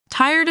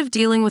Tired of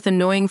dealing with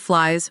annoying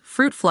flies,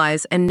 fruit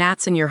flies, and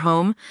gnats in your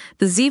home?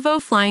 The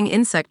Zevo Flying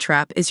Insect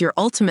Trap is your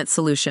ultimate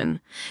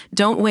solution.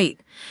 Don't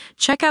wait.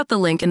 Check out the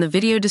link in the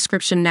video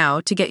description now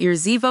to get your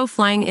Zevo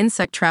Flying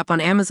Insect Trap on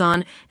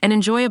Amazon and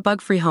enjoy a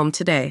bug-free home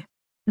today.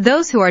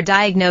 Those who are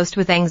diagnosed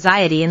with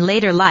anxiety in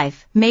later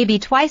life may be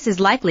twice as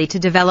likely to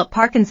develop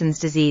Parkinson's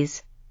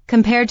disease,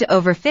 compared to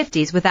over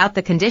 50s without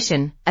the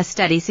condition, a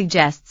study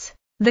suggests.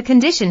 The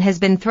condition has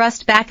been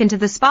thrust back into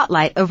the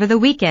spotlight over the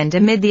weekend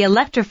amid the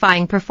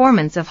electrifying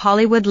performance of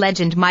Hollywood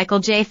legend Michael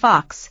J.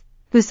 Fox,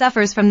 who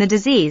suffers from the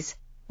disease,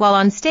 while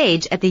on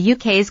stage at the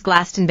UK's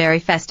Glastonbury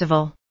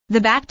Festival.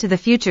 The Back to the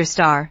Future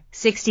star,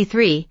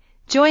 63,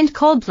 joined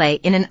Coldplay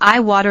in an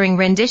eye-watering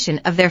rendition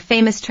of their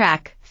famous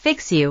track,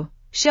 Fix You,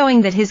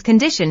 showing that his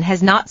condition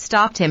has not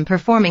stopped him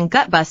performing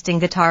gut-busting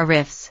guitar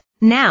riffs.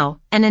 Now,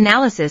 an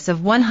analysis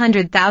of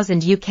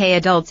 100,000 UK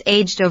adults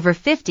aged over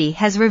 50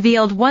 has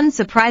revealed one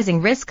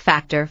surprising risk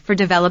factor for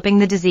developing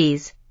the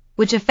disease,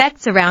 which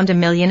affects around 1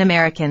 million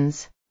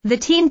Americans. The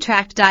team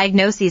tracked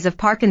diagnoses of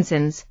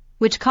Parkinson's,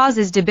 which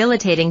causes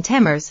debilitating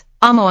tremors,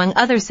 among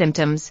other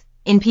symptoms,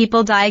 in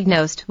people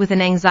diagnosed with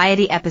an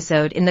anxiety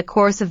episode in the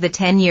course of the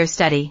 10-year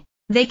study.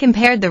 They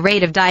compared the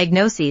rate of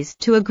diagnoses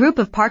to a group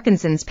of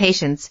Parkinson's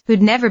patients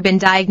who'd never been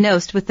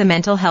diagnosed with the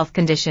mental health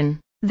condition.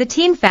 The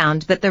team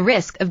found that the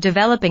risk of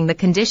developing the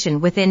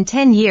condition within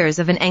 10 years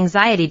of an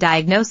anxiety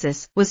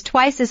diagnosis was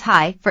twice as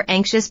high for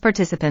anxious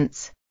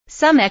participants.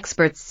 Some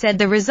experts said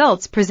the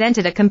results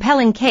presented a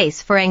compelling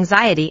case for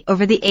anxiety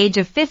over the age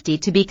of 50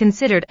 to be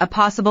considered a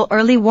possible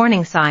early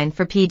warning sign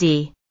for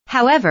PD.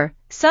 However,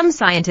 some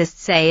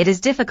scientists say it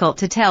is difficult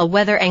to tell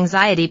whether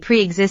anxiety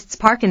pre-exists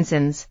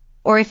Parkinson's,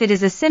 or if it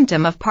is a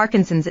symptom of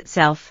Parkinson's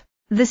itself.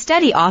 The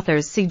study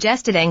authors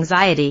suggested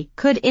anxiety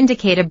could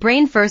indicate a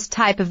brain-first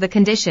type of the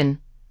condition,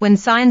 when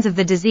signs of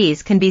the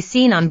disease can be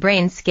seen on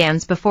brain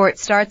scans before it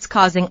starts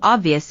causing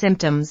obvious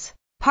symptoms.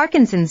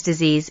 Parkinson's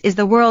disease is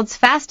the world's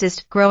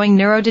fastest-growing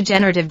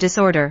neurodegenerative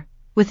disorder,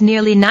 with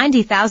nearly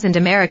 90,000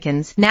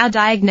 Americans now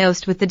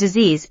diagnosed with the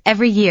disease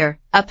every year,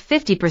 up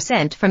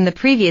 50% from the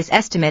previous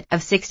estimate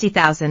of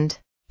 60,000.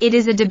 It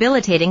is a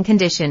debilitating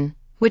condition,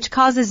 which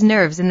causes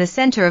nerves in the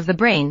center of the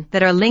brain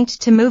that are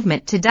linked to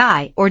movement to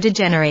die or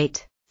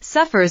degenerate.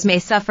 Sufferers may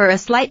suffer a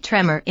slight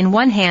tremor in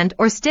one hand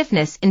or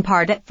stiffness in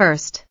part at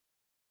first.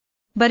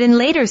 But in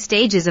later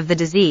stages of the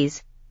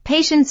disease,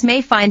 patients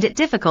may find it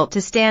difficult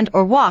to stand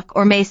or walk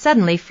or may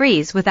suddenly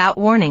freeze without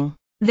warning.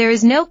 There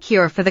is no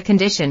cure for the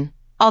condition,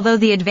 although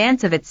the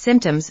advance of its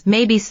symptoms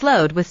may be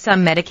slowed with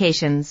some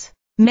medications.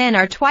 Men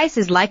are twice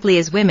as likely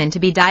as women to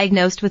be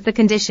diagnosed with the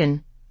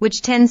condition,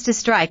 which tends to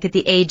strike at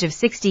the age of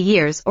 60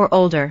 years or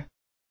older.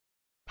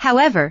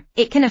 However,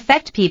 it can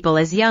affect people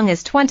as young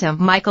as 20.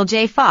 Michael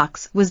J.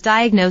 Fox was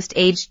diagnosed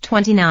aged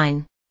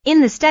 29. In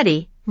the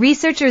study,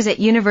 researchers at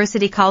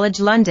University College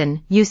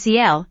London,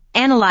 UCL,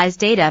 analyzed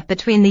data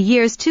between the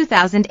years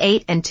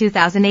 2008 and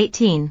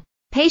 2018.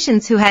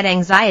 Patients who had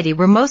anxiety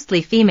were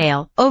mostly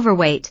female,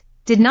 overweight,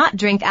 did not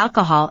drink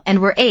alcohol and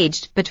were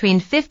aged between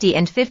 50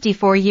 and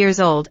 54 years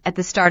old at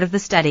the start of the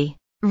study.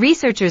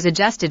 Researchers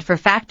adjusted for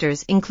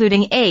factors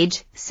including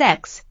age,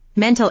 sex,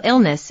 mental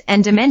illness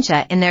and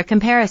dementia in their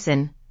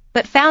comparison,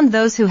 but found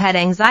those who had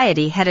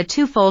anxiety had a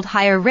twofold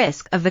higher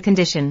risk of the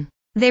condition.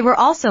 They were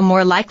also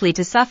more likely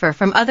to suffer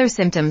from other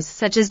symptoms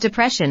such as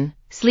depression,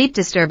 sleep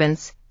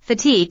disturbance,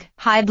 fatigue,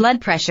 high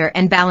blood pressure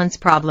and balance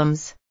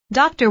problems.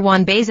 Dr.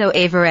 Juan Bezo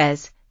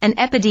Alvarez, an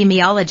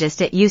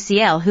epidemiologist at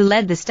UCL who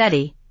led the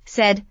study,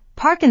 said,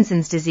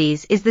 "Parkinson's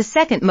disease is the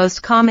second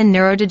most common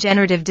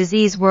neurodegenerative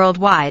disease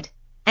worldwide,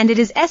 and it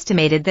is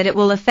estimated that it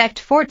will affect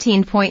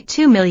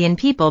 14.2 million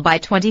people by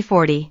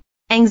 2040.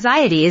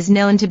 Anxiety is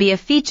known to be a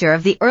feature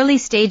of the early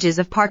stages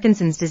of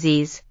Parkinson's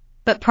disease,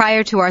 but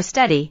prior to our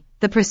study,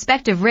 the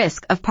prospective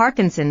risk of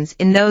Parkinson's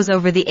in those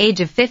over the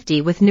age of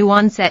 50 with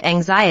new-onset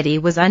anxiety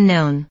was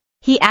unknown."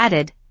 He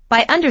added,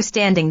 "By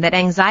understanding that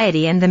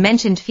anxiety and the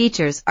mentioned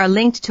features are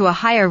linked to a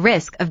higher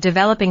risk of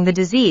developing the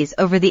disease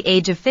over the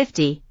age of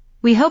 50,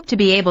 we hope to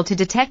be able to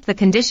detect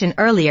the condition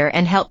earlier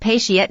and help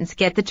patients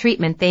get the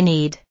treatment they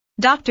need."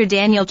 Dr.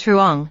 Daniel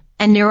Truong,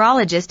 a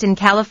neurologist in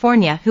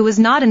California who was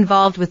not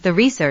involved with the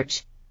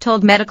research,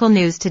 told Medical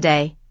News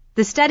Today,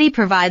 "The study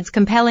provides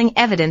compelling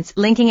evidence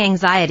linking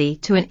anxiety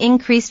to an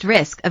increased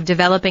risk of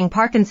developing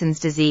Parkinson's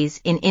disease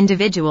in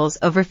individuals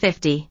over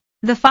 50.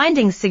 The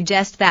findings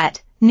suggest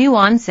that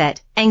new-onset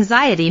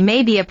anxiety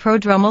may be a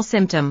prodromal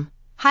symptom,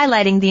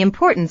 highlighting the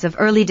importance of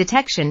early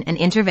detection and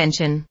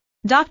intervention."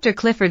 Dr.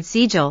 Clifford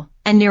Siegel,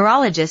 a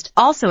neurologist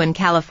also in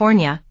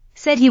California,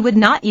 said he would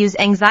not use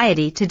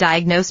anxiety to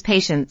diagnose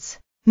patients.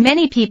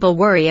 "Many people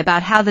worry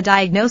about how the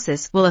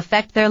diagnosis will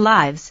affect their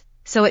lives,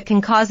 so it can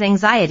cause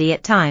anxiety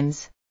at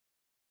times.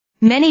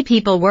 Many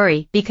people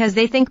worry because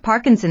they think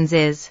Parkinson's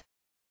is